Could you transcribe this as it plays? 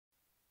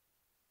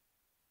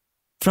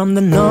From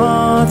the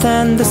north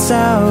and the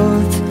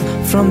south,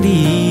 from the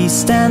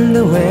east and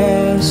the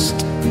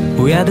west,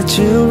 we are the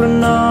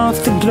children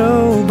of the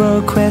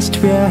global quest.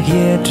 We are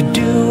here to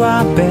do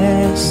our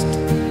best.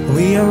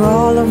 We are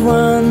all of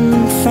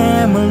one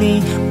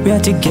family. We are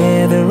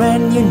together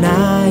and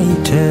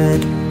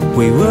united.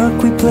 We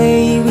work, we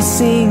play, we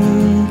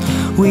sing,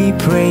 we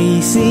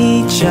praise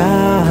each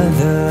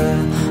other.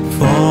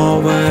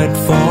 Forward,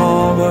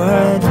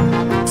 forward,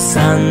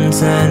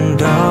 sons and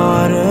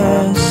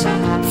daughters.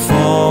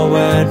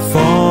 Forward,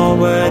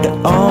 forward,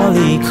 all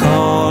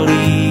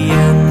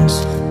Ecoleans.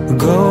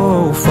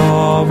 Go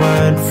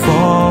forward,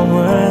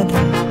 forward,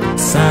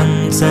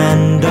 sons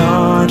and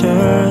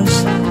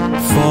daughters.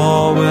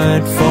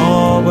 Forward,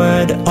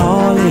 forward,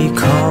 all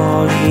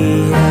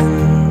Ecoleans.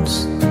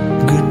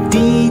 Good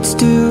deeds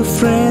to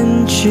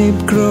friendship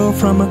grow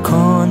from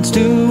acorns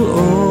to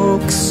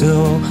oaks.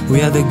 So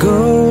we are the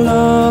goal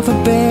of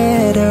a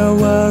better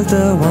world,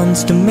 the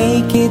ones to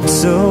make it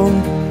so.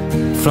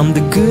 From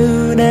the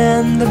good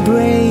and the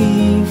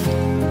brave,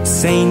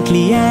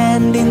 saintly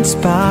and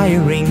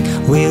inspiring,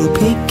 we'll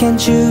pick and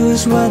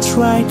choose what's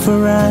right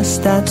for us.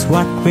 That's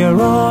what we're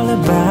all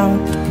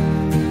about.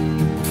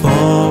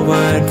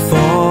 Forward,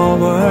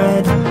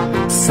 forward,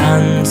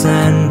 sons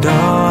and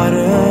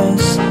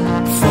daughters.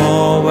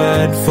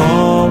 Forward,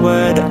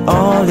 forward,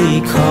 all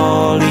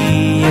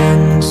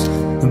Ecoleans.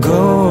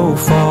 Go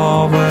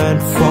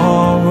forward,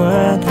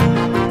 forward,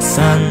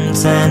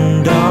 sons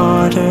and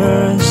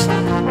daughters.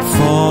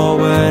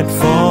 Forward,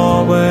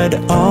 forward,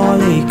 all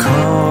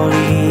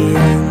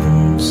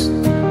Ecoleans.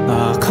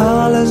 Our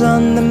colors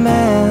on the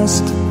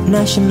mast,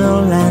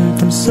 national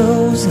anthem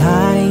soars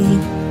high.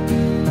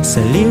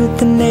 Salute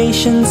the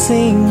nation,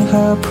 sing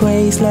her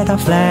praise, let our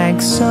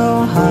flag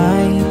soar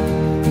high.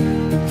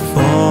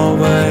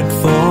 Forward,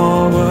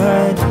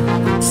 forward,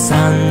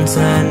 sons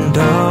and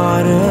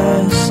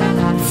daughters.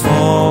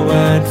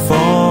 Forward,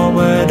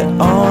 forward,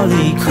 all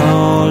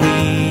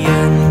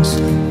Ecoleans.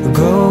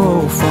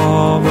 Go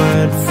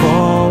forward,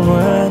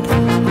 forward,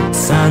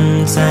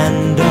 sons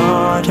and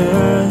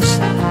daughters.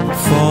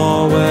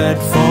 Forward,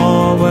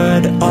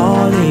 forward,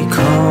 all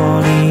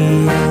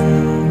Ecoleans.